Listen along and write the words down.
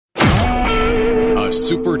a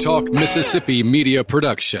Super Talk Mississippi media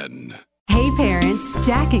production. Hey parents,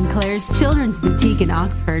 Jack and Claire's Children's Boutique in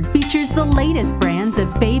Oxford features the latest brands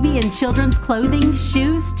of baby and children's clothing,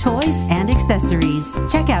 shoes, toys, and accessories.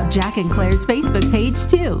 Check out Jack and Claire's Facebook page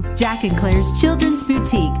too. Jack and Claire's Children's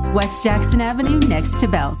Boutique, West Jackson Avenue next to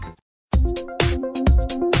Belk.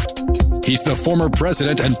 He's the former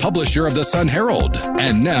president and publisher of the Sun Herald,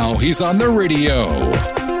 and now he's on the radio.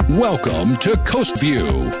 Welcome to Coast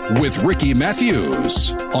View with Ricky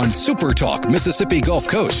Matthews on Super Talk Mississippi Gulf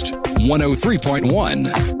Coast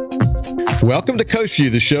 103.1. Welcome to Coast View,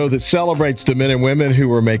 the show that celebrates the men and women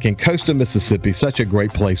who are making coastal Mississippi such a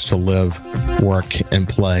great place to live, work, and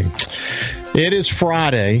play. It is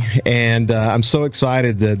Friday, and I'm so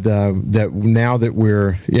excited that now that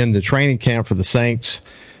we're in the training camp for the Saints,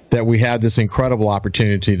 that we have this incredible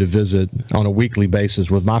opportunity to visit on a weekly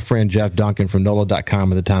basis with my friend Jeff Duncan from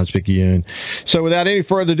NOLA.com and the Times-Picayune. So without any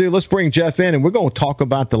further ado, let's bring Jeff in, and we're going to talk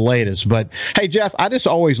about the latest. But, hey, Jeff, I just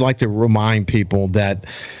always like to remind people that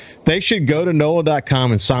they should go to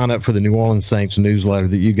NOLA.com and sign up for the New Orleans Saints newsletter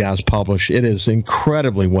that you guys publish. It is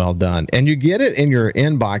incredibly well done. And you get it in your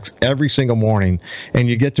inbox every single morning, and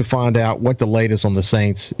you get to find out what the latest on the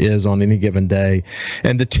Saints is on any given day.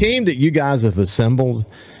 And the team that you guys have assembled,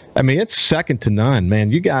 I mean, it's second to none,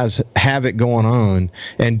 man. You guys have it going on,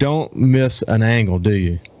 and don't miss an angle, do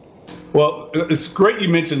you? Well, it's great you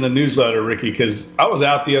mentioned the newsletter, Ricky, because I was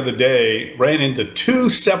out the other day, ran into two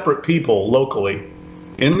separate people locally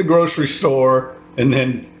in the grocery store and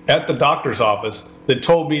then at the doctor's office that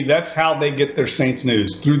told me that's how they get their Saints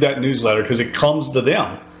news, through that newsletter, because it comes to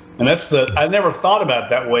them. And I never thought about it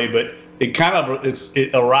that way, but it it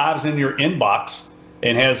arrives in your inbox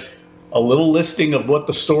and has a little listing of what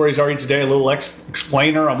the stories are each day, a little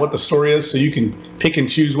explainer on what the story is, so you can pick and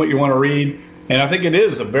choose what you want to read. And I think it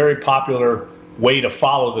is a very popular way to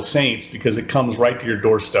follow the Saints because it comes right to your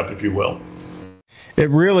doorstep, if you will. It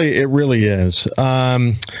really is.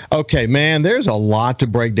 Okay, man, there's a lot to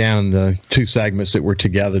break down in the two segments that were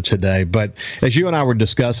together today. But as you and I were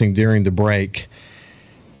discussing during the break,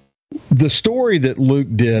 the story that Luke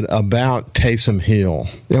did about Taysom Hill,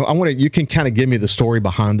 you can kind of give me the story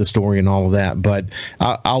behind the story and all of that, but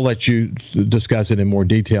I'll let you discuss it in more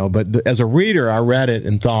detail. But as a reader, I read it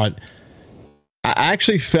and thought, I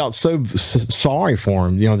actually felt so sorry for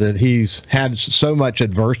him, that he's had so much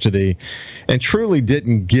adversity and truly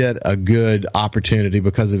didn't get a good opportunity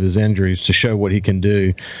because of his injuries to show what he can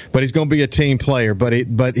do. But he's going to be a team player, but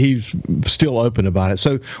he's still open about it.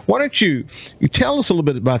 So why don't you tell us a little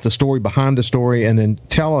bit about the story behind the story, and then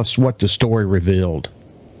tell us what the story revealed.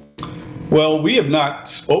 Well, we have not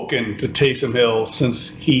spoken to Taysom Hill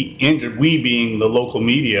since he injured. We, being the local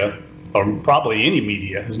media, or probably any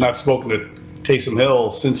media, has not spoken to Taysom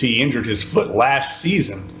Hill since he injured his foot last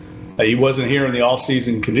season. He wasn't here in the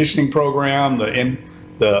off-season conditioning program,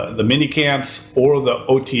 the mini camps, or the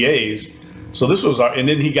OTAs. So this was and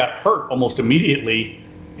then he got hurt almost immediately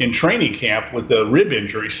in training camp with the rib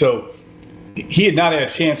injury. So he had not had a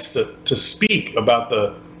chance to speak about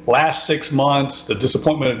the last 6 months, the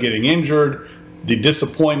disappointment of getting injured, the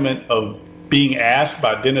disappointment of being asked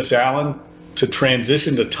by Dennis Allen to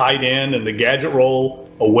transition to tight end and the gadget role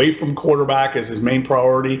away from quarterback as his main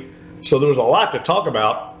priority. So there was a lot to talk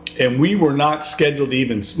about, and we were not scheduled to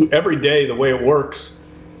even every day. The way it works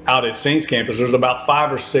out at Saints campus, there's about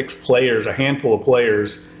 5 or 6 players, a handful of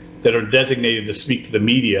players that are designated to speak to the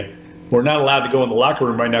media. We're not allowed to go in the locker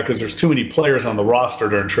room right now because there's too many players on the roster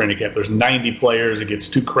during training camp. There's 90 players. It gets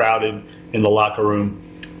too crowded in the locker room.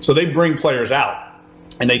 So they bring players out,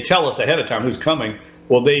 and they tell us ahead of time who's coming.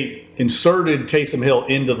 Well, they inserted Taysom Hill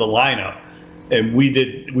into the lineup, and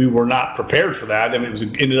we were not prepared for that. I mean,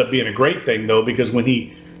 it ended up being a great thing, though, because when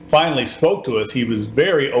he finally spoke to us, he was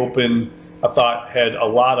very open. I thought had a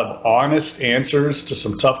lot of honest answers to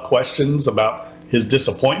some tough questions about his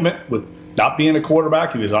disappointment with not being a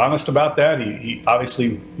quarterback. He was honest about that. He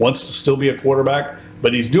obviously wants to still be a quarterback,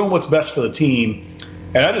 but he's doing what's best for the team.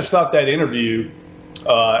 And I just thought that interview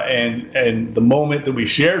and the moment that we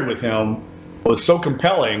shared with him was so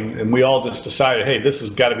compelling, and we all just decided, hey, this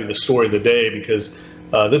has got to be the story of the day, because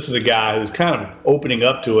this is a guy who's kind of opening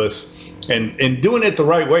up to us and doing it the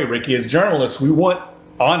right way, Ricky. As journalists, we want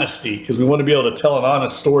honesty because we want to be able to tell an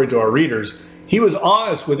honest story to our readers. He was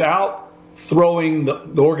honest without throwing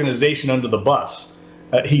the organization under the bus.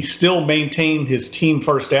 He still maintained his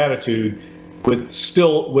team-first attitude with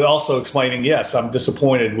also explaining, yes, I'm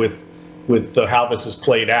disappointed with how this has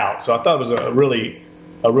played out. So I thought it was a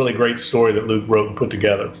really great story that Luke wrote and put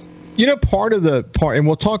together. Part, and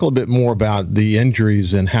we'll talk a little bit more about the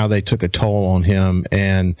injuries and how they took a toll on him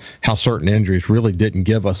and how certain injuries really didn't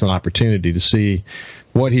give us an opportunity to see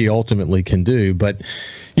what he ultimately can do. But,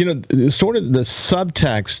 sort of the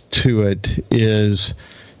subtext to it is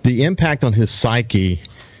the impact on his psyche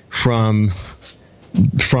from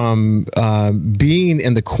being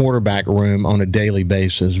in the quarterback room on a daily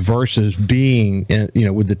basis versus being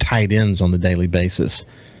with the tight ends on the daily basis.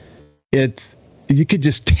 You could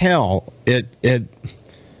just tell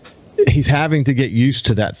he's having to get used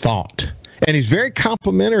to that thought. And he's very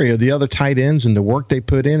complimentary of the other tight ends and the work they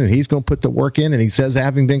put in, and he's going to put the work in, and he says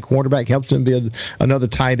having been quarterback helps him be another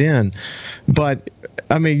tight end. But,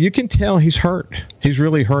 you can tell he's hurt. He's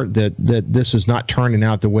really hurt that this is not turning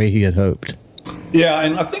out the way he had hoped. Yeah,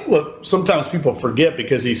 and I think what sometimes people forget,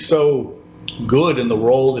 because he's so good in the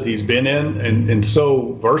role that he's been in and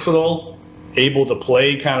so versatile, able to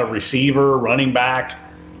play kind of receiver, running back,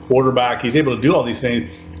 quarterback. He's able to do all these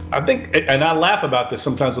things. I think, and I laugh about this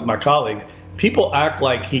sometimes with my colleagues, people act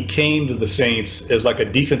like he came to the Saints as like a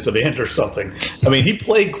defensive end or something. He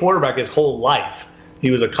played quarterback his whole life.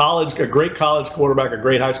 He was a great college quarterback, a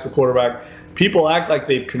great high school quarterback. People act like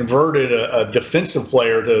they've converted a defensive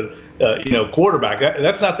player to quarterback.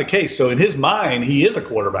 That's not the case. So in his mind, he is a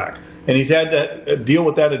quarterback, and he's had to deal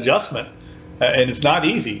with that adjustment. And it's not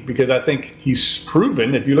easy, because I think he's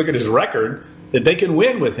proven, if you look at his record, that they can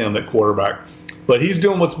win with him at quarterback. But he's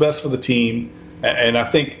doing what's best for the team, and I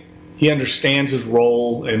think he understands his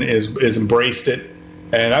role and has embraced it.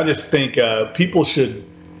 And I just think people should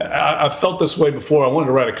 – I felt this way before. I wanted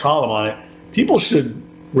to write a column on it. People should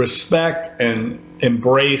respect and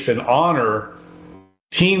embrace and honor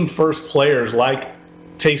team-first players like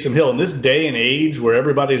Taysom Hill. In this day and age where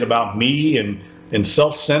everybody's about me and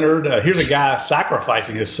self-centered, here's a guy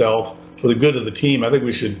sacrificing himself for the good of the team. I think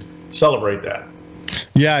we should celebrate that.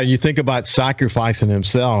 Yeah, you think about sacrificing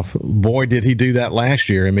himself. Boy, did he do that last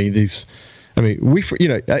year. When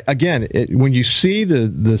you see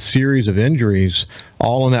the series of injuries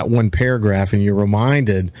all in that one paragraph, and you're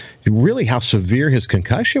reminded really how severe his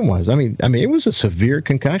concussion was. It was a severe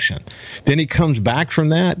concussion. Then he comes back from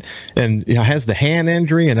that and has the hand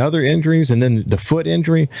injury and other injuries, and then the foot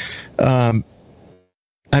injury. You're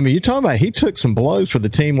talking about he took some blows for the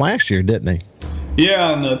team last year, didn't he?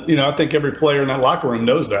 Yeah, and I think every player in that locker room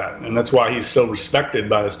knows that, and that's why he's so respected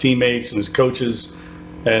by his teammates and his coaches.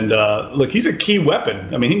 And look, he's a key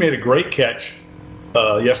weapon. He made a great catch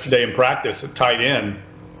yesterday in practice at tight end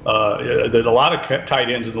that a lot of tight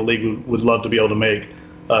ends in the league would love to be able to make.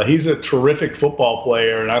 He's a terrific football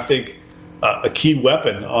player, and I think a key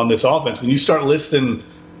weapon on this offense. When you start listing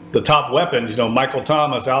the top weapons, Michael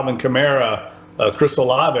Thomas, Alvin Kamara, Chris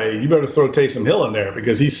Olave, you better throw Taysom Hill in there,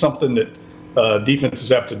 because he's something that defenses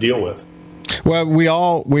have to deal with. Well, we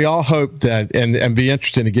all hope that, and be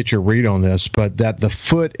interested to get your read on this, but that the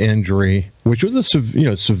foot injury, which was a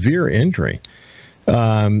severe injury,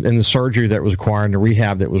 and the surgery that was required and the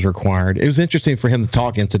rehab that was required. It was interesting for him to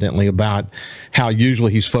talk, incidentally, about how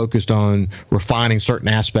usually he's focused on refining certain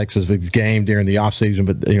aspects of his game during the offseason,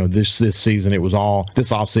 but this offseason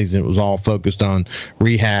it was all focused on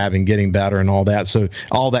rehab and getting better and all that. So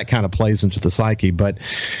all that kind of plays into the psyche, but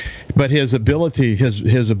his ability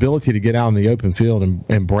to get out in the open field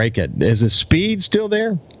and break it, is his speed still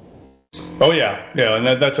there? Oh yeah, and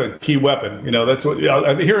that's a key weapon. That's what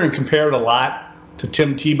I'm hearing compared a lot to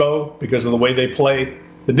Tim Tebow because of the way they play.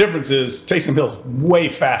 The difference is Taysom Hill's way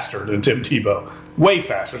faster than Tim Tebow. Way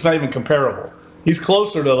faster. It's not even comparable. He's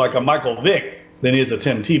closer to like a Michael Vick than he is a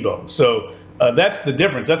Tim Tebow. So that's the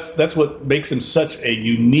difference. That's what makes him such a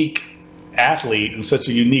unique athlete and such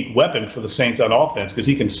a unique weapon for the Saints on offense, because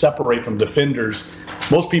he can separate from defenders.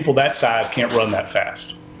 Most people that size can't run that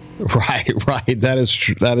fast. Right. That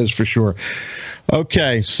is for sure.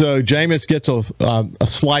 Okay, so Jameis gets a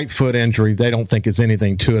slight foot injury. They don't think it's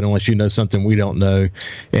anything to it unless you know something we don't know.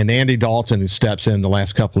 And Andy Dalton, who steps in the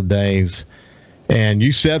last couple of days. And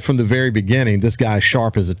you said from the very beginning, this guy's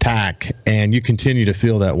sharp as a tack, and you continue to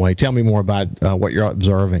feel that way. Tell me more about what you're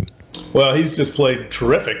observing. Well, he's just played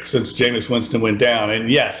terrific since Jameis Winston went down.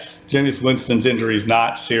 And yes, Jameis Winston's injury is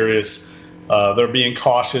not serious. They're being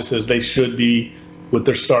cautious, as they should be, with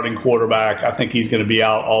their starting quarterback. I think he's going to be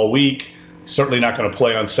out all week. Certainly not going to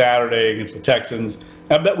play on Saturday against the Texans.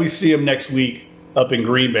 I bet we see him next week up in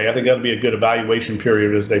Green Bay. I think that'll be a good evaluation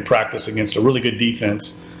period as they practice against a really good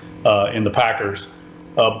defense in the Packers.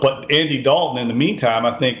 But Andy Dalton, in the meantime,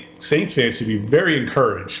 I think Saints fans should be very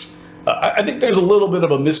encouraged. I think there's a little bit of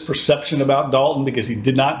a misperception about Dalton because he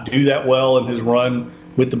did not do that well in his run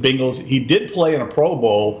with the Bengals. He did play in a Pro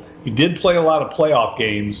Bowl. He did play a lot of playoff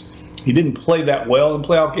games. He didn't play that well in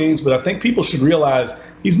playoff games, but I think people should realize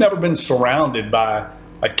he's never been surrounded by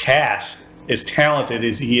a cast as talented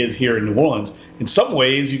as he is here in New Orleans. In some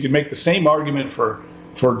ways, you could make the same argument for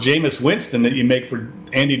Jameis Winston that you make for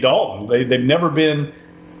Andy Dalton. They've never been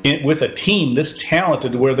with a team this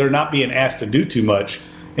talented where they're not being asked to do too much.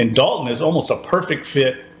 And Dalton is almost a perfect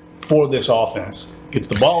fit for this offense. Gets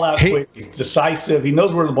the ball out quick. He's decisive. He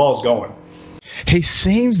knows where the ball's going. He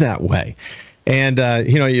seems that way. And,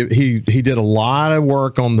 he did a lot of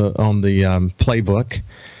work on the playbook.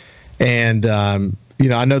 And,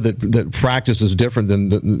 I know that practice is different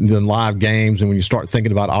than live games. And when you start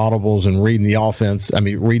thinking about audibles and reading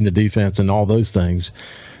the defense and all those things.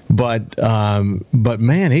 But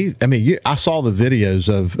man, I saw the videos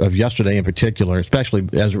of yesterday in particular, especially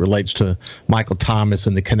as it relates to Michael Thomas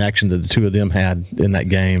and the connection that the two of them had in that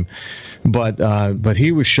game. But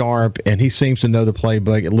he was sharp, and he seems to know the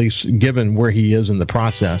playbook, at least given where he is in the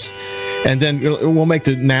process. And then we'll make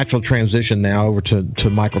the natural transition now over to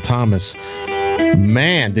Michael Thomas.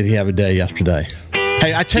 Man, did he have a day yesterday.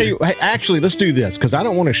 Hey, I tell you, actually, let's do this, because I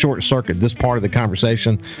don't want to short circuit this part of the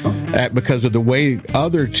conversation because of the way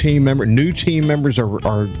other new team members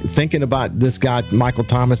are thinking about this guy, Michael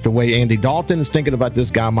Thomas, the way Andy Dalton is thinking about this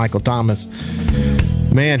guy, Michael Thomas.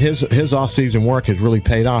 Man, his off-season work has really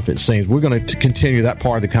paid off, it seems. We're going to continue that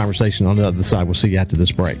part of the conversation on the other side. We'll see you after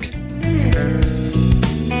this break.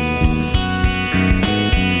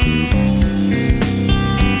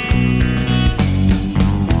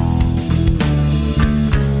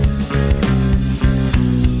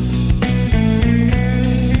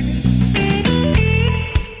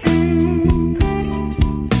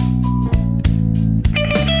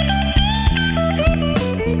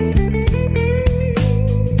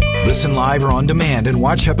 Listen live or on demand and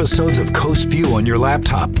watch episodes of Coast View on your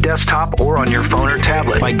laptop, desktop, or on your phone or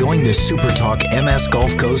tablet by going to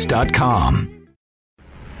supertalkmsgulfcoast.com.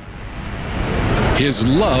 His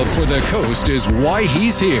love for the coast is why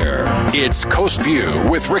he's here. It's Coast View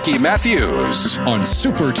with Ricky Matthews on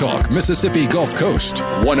Supertalk Mississippi Gulf Coast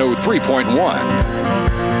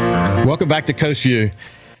 103.1. Welcome back to Coast View.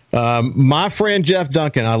 My friend Jeff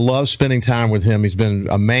Duncan, I love spending time with him. He's been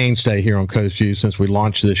a mainstay here on Coast View since we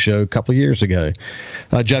launched this show a couple of years ago.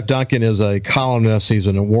 Jeff Duncan is a columnist. He's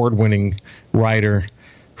an award-winning writer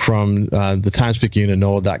from the Times-Picayune and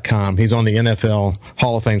NOLA.com. He's on the NFL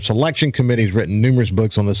Hall of Fame Selection Committee. He's written numerous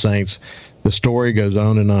books on the Saints. The story goes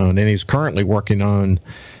on, and he's currently working on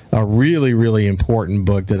a really, really important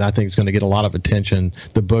book that I think is going to get a lot of attention,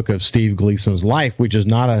 the book of Steve Gleason's life, which is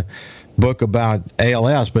not a book about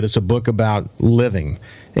ALS, but it's a book about living,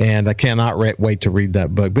 and I cannot wait to read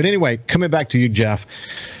that book. But anyway, coming back to you, Jeff,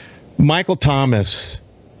 Michael Thomas,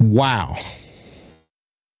 wow.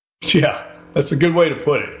 Yeah, that's a good way to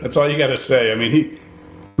put it. That's all you got to say. I mean,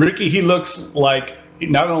 he looks like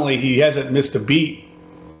not only he hasn't missed a beat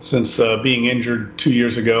since being injured 2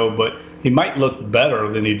 years ago, but he might look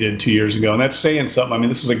better than he did 2 years ago, and that's saying something. I mean,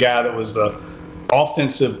 this is a guy that was the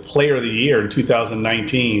Offensive Player of the Year in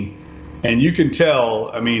 2019. And you can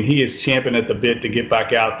tell, I mean, he is champing at the bit to get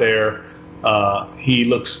back out there. He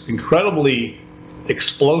looks incredibly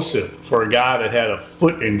explosive for a guy that had a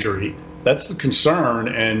foot injury. That's the concern.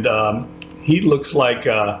 And he looks like,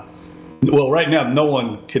 right now, no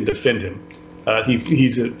one can defend him.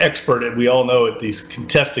 He's an expert, we all know, at these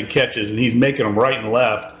contested catches, and he's making them right and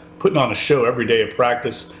left, putting on a show every day of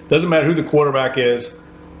practice. Doesn't matter who the quarterback is.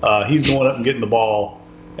 He's going up and getting the ball,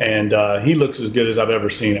 and he looks as good as I've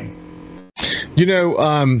ever seen him.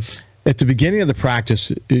 At the beginning of the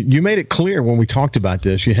practice, you made it clear when we talked about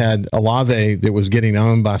this. You had Olave that was getting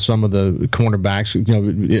owned by some of the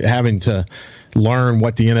cornerbacks, having to learn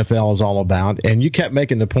what the NFL is all about. And you kept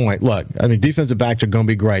making the point, look, I mean, defensive backs are going to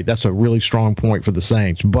be great. That's a really strong point for the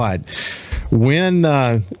Saints. But when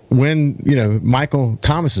Michael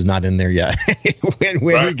Thomas is not in there yet,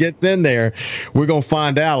 when he gets in there, we're going to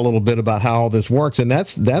find out a little bit about how all this works. And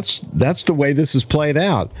that's the way this is played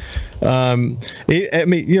out. To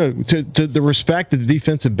the respect that the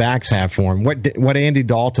defensive backs have for him, what Andy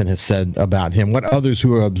Dalton has said about him, what others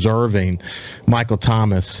who are observing Michael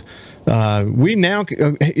Thomas, we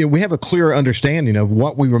have a clearer understanding of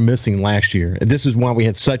what we were missing last year. This is why we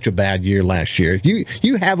had such a bad year last year.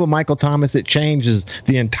 You have a Michael Thomas, it changes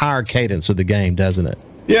the entire cadence of the game, doesn't it?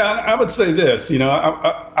 Yeah, I would say this.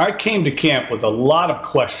 I came to camp with a lot of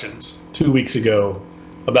questions 2 weeks ago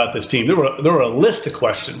about this team. There were a list of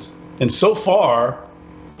questions, and so far,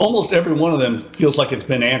 almost every one of them feels like it's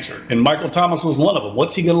been answered. And Michael Thomas was one of them.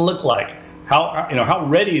 What's he going to look like? How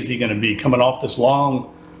ready is he going to be coming off this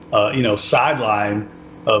long sideline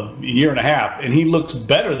of a year and a half? And he looks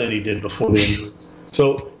better than he did before the injury.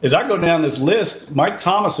 So as I go down this list, Mike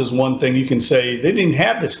Thomas is one thing you can say. They didn't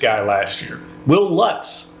have this guy last year. Will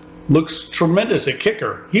Lutz looks tremendous at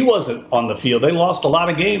kicker. He wasn't on the field. They lost a lot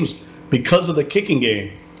of games because of the kicking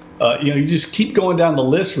game. You just keep going down the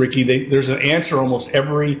list, Ricky. There's an answer almost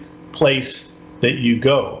every place that you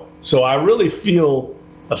go. So I really feel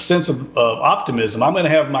a sense of optimism. I'm going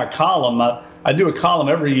to have my column. I do a column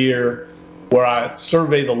every year where I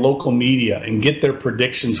survey the local media and get their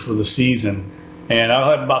predictions for the season. And I'll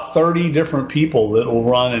have about 30 different people that will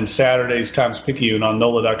run in Saturday's Times-Picayune on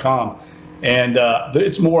NOLA.com. And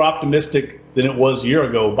it's more optimistic than it was a year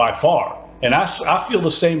ago by far. And I feel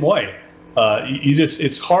the same way.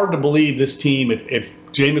 It's hard to believe this team, if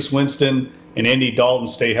Jameis Winston and Andy Dalton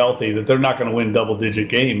stay healthy, that they're not going to win double-digit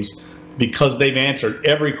games because they've answered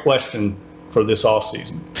every question for this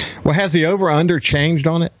offseason. Well, has the over-under changed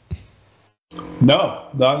on it? No,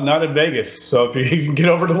 not in Vegas. So if you can get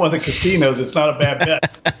over to one of the casinos, it's not a bad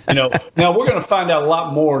bet. Now we're going to find out a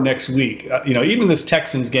lot more next week. Even this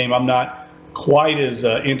Texans game, I'm not quite as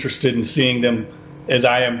interested in seeing them as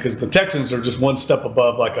I am, because the Texans are just one step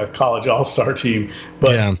above like a college all-star team.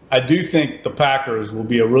 But yeah. I do think the Packers will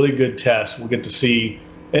be a really good test. We'll get to see.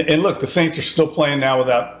 And look, the Saints are still playing now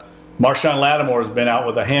without Marshawn Lattimore. Has been out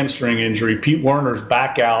with a hamstring injury. Pete Werner's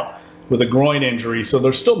back out with a groin injury. So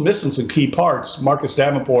they're still missing some key parts. Marcus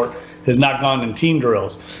Davenport has not gone in team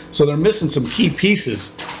drills. So they're missing some key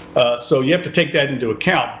pieces. So you have to take that into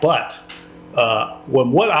account. But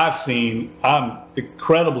when what I've seen, I'm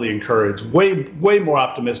incredibly encouraged, way more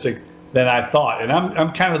optimistic than I thought. And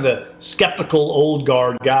I'm kind of the skeptical old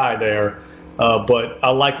guard guy there, but I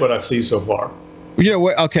like what I see so far.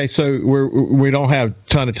 Okay, so we don't have a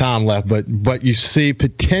ton of time left, but you see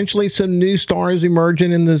potentially some new stars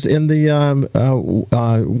emerging in the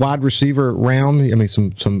wide receiver realm. I mean,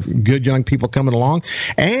 some good young people coming along,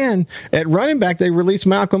 and at running back they released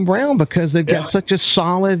Malcolm Brown because they've got such a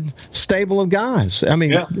solid stable of guys. I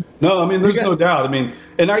mean, there's no doubt. I mean,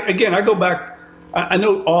 and I go back. I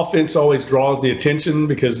know offense always draws the attention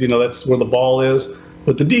because that's where the ball is,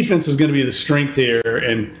 but the defense is going to be the strength here,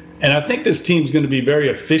 and I think this team's going to be very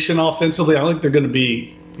efficient offensively. I think they're going to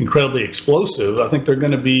be incredibly explosive. I think they're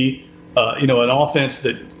going to be, an offense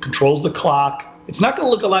that controls the clock. It's not going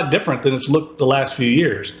to look a lot different than it's looked the last few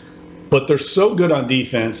years. But they're so good on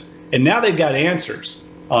defense, and now they've got answers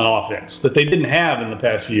on offense that they didn't have in the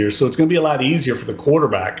past few years. So it's going to be a lot easier for the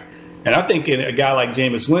quarterback. And I think a guy like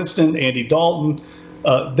Jameis Winston, Andy Dalton,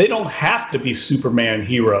 they don't have to be Superman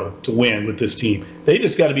hero to win with this team. They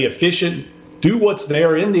just got to be efficient, do what's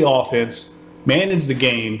there in the offense, manage the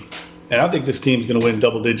game, and I think this team's going to win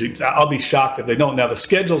double digits. I'll be shocked if they don't. Now, the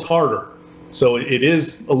schedule's harder, so it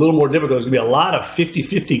is a little more difficult. There's going to be a lot of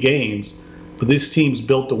 50-50 games, but this team's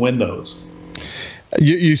built to win those.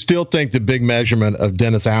 You still think the big measurement of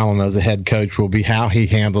Dennis Allen as a head coach will be how he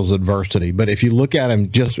handles adversity. But if you look at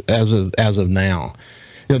him just as of now,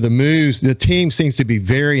 the moves, the team seems to be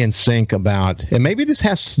very in sync about, and maybe this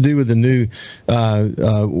has to do with the new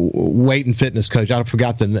weight and fitness coach. I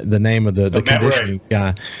forgot the name of the conditioning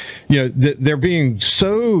guy. They're being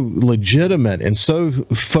so legitimate and so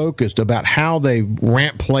focused about how they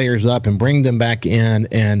ramp players up and bring them back in,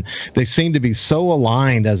 and they seem to be so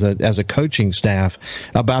aligned as a coaching staff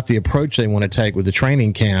about the approach they want to take with the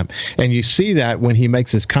training camp. And you see that when he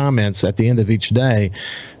makes his comments at the end of each day.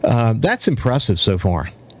 That's impressive so far.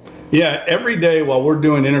 Yeah, every day while we're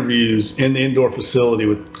doing interviews in the indoor facility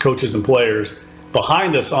with coaches and players,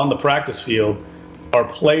 behind us on the practice field are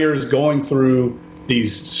players going through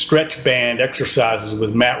these stretch band exercises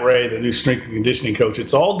with Matt Ray, the new strength and conditioning coach.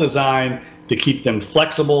 It's all designed to keep them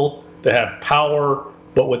flexible, to have power,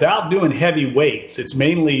 but without doing heavy weights. It's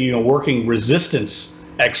mainly, working resistance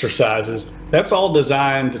exercises. That's all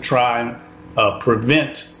designed to try and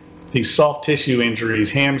prevent these soft tissue injuries,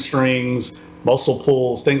 hamstrings, muscle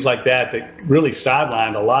pulls, things like that really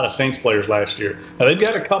sidelined a lot of Saints players last year. Now, they've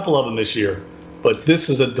got a couple of them this year, but this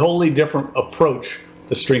is a totally different approach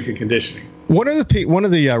to strength and conditioning. One of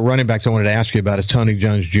the running backs I wanted to ask you about is Tony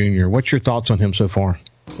Jones Jr. What's your thoughts on him so far?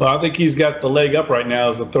 Well, I think he's got the leg up right now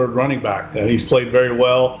as the third running back. He's played very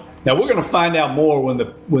well. Now, we're going to find out more when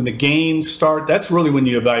the games start. That's really when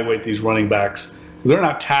you evaluate these running backs. They're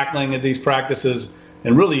not tackling at these practices,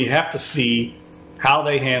 and really you have to see how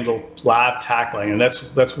they handle live tackling, and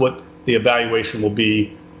that's what the evaluation will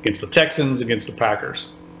be against the Texans, against the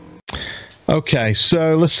Packers. Okay,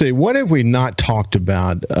 so let's see. What have we not talked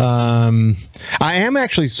about? I am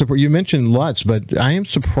actually surprised. You mentioned Lutz, but I am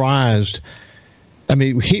surprised. I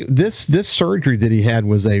mean, this surgery that he had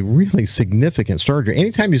was a really significant surgery.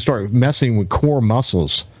 Anytime you start messing with core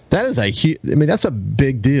muscles That is that's a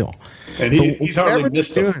big deal. And he's hardly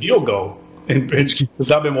missed a field goal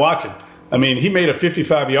since I've been watching. I mean, he made a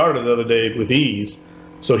 55-yarder the other day with ease.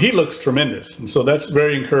 So he looks tremendous. And so that's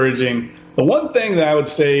very encouraging. The one thing that I would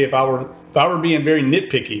say, if I were being very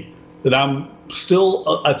nitpicky, that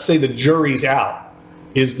I'd say the jury's out,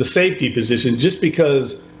 is the safety position, just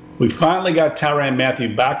because we finally got Tyrann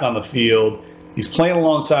Mathieu back on the field. He's playing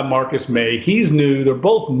alongside Marcus May. He's new. They're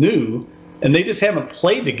both new, and they just haven't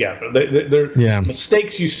played together.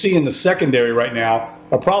 Mistakes you see in the secondary right now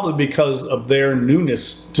are probably because of their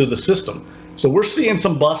newness to the system. So we're seeing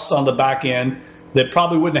some busts on the back end that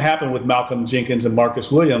probably wouldn't have happened with Malcolm Jenkins and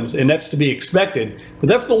Marcus Williams, and that's to be expected. But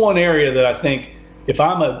that's the one area that I think, if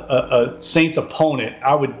I'm a Saints opponent,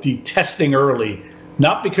 I would be testing early,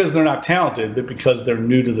 not because they're not talented, but because they're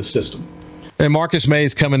new to the system. And Marcus May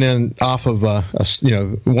is coming in off of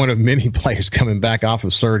one of many players coming back off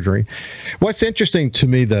of surgery. What's interesting to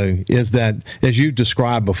me, though, is that, as you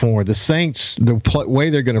described before, the Saints, way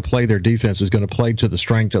they're going to play their defense is going to play to the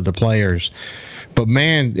strength of the players. But,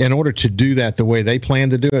 man, in order to do that the way they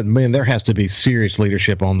plan to do it, man, there has to be serious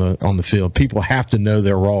leadership on the field. People have to know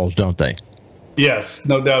their roles, don't they? Yes,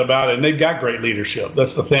 no doubt about it. And they've got great leadership.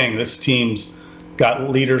 That's the thing. This team's got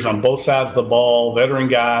leaders on both sides of the ball, veteran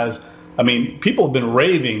guys. I mean, people have been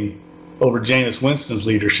raving over Jameis Winston's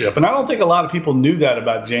leadership. And I don't think a lot of people knew that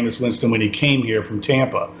about Jameis Winston when he came here from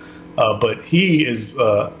Tampa. But he is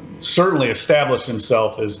certainly established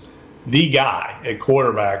himself as the guy at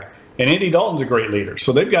quarterback. And Andy Dalton's a great leader.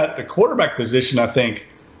 So they've got the quarterback position, I think,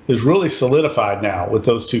 is really solidified now with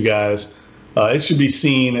those two guys. It should be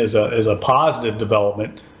seen as a positive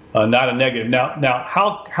development, not a negative. Now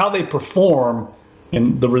how they perform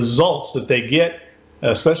and the results that they get,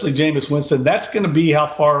 especially Jameis Winston, that's going to be how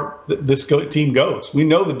far this team goes. We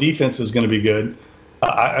know the defense is going to be good.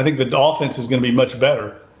 I think the offense is going to be much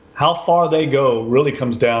better. How far they go really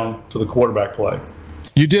comes down to the quarterback play.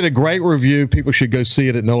 You did a great review. People should go see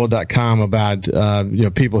it at NOLA.com about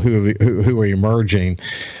people who are emerging,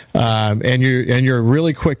 and you're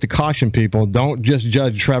really quick to caution people: don't just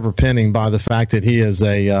judge Trevor Penning by the fact that he is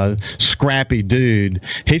a scrappy dude.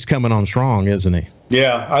 He's coming on strong, isn't he?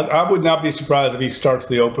 Yeah, I would not be surprised if he starts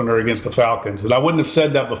the opener against the Falcons. And I wouldn't have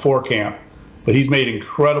said that before camp, but he's made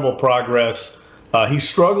incredible progress. He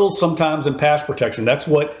struggles sometimes in pass protection. That's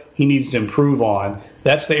what he needs to improve on.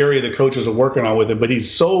 That's the area the coaches are working on with him. But he's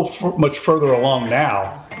so much further along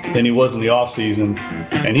now than he was in the offseason.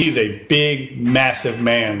 And he's a big, massive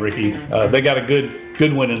man, Ricky. They got a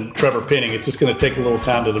good one in Trevor Penning. It's just going to take a little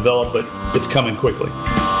time to develop, but it's coming quickly.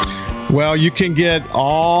 Well, you can get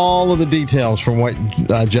all of the details from what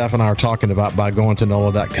Jeff and I are talking about by going to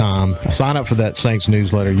NOLA.com. Sign up for that Saints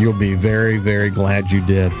newsletter. You'll be very, very glad you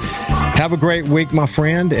did. Have a great week, my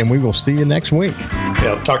friend, and we will see you next week.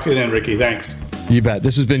 Yeah, talk to you then, Ricky. Thanks. You bet.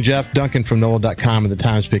 This has been Jeff Duncan from NOLA.com and the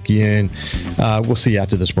Times-Picayune. We'll see you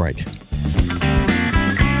after this break.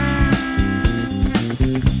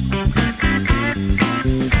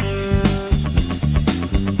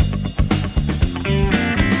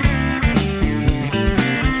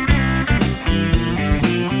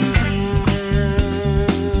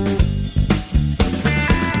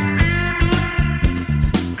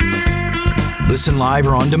 Listen live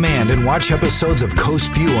or on demand and watch episodes of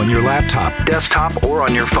Coast View on your laptop, desktop, or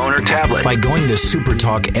on your phone or tablet by going to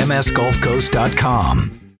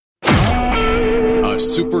supertalkmsgulfcoast.com. A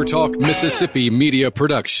SuperTalk Mississippi media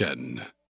production.